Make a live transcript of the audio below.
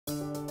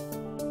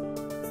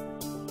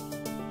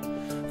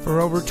For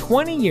over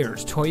 20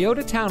 years,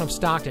 Toyota Town of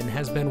Stockton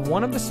has been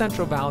one of the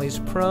Central Valley's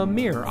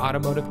premier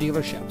automotive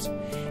dealerships.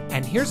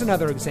 And here's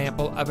another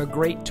example of a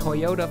great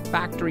Toyota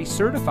factory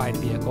certified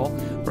vehicle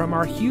from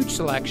our huge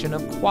selection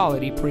of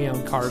quality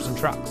pre-owned cars and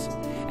trucks.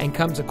 And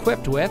comes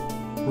equipped with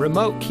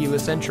remote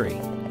keyless entry,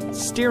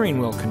 steering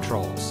wheel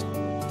controls,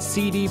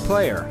 CD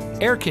player,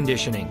 air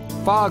conditioning,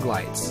 fog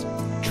lights,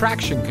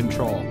 traction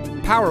control,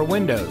 power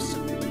windows,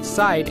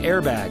 side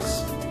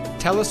airbags,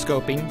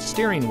 telescoping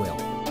steering wheel,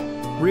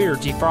 rear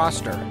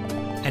defroster,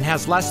 and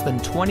has less than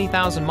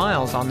 20,000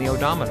 miles on the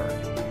odometer.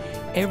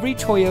 Every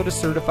Toyota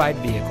certified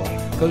vehicle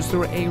goes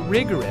through a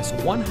rigorous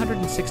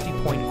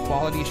 160-point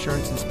quality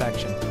assurance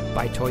inspection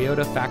by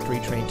Toyota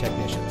factory-trained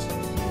technicians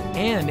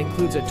and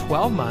includes a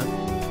 12-month,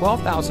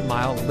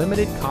 12,000-mile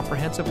limited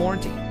comprehensive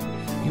warranty.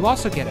 You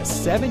also get a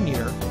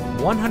 7-year,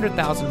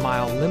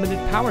 100,000-mile limited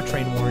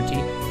powertrain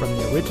warranty from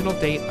the original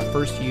date of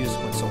first use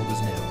when sold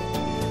as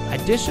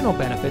new. Additional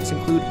benefits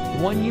include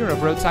 1 year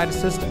of roadside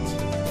assistance,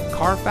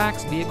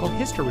 Carfax vehicle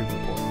history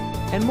report,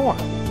 and more.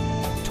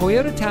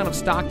 Toyota Town of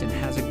Stockton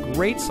has a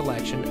great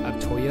selection of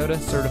Toyota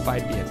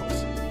certified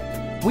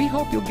vehicles. We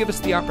hope you'll give us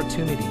the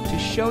opportunity to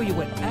show you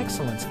what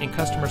excellence in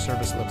customer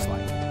service looks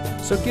like.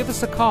 So give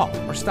us a call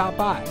or stop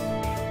by.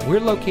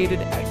 We're located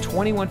at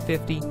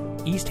 2150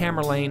 East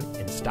Hammer Lane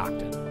in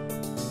Stockton.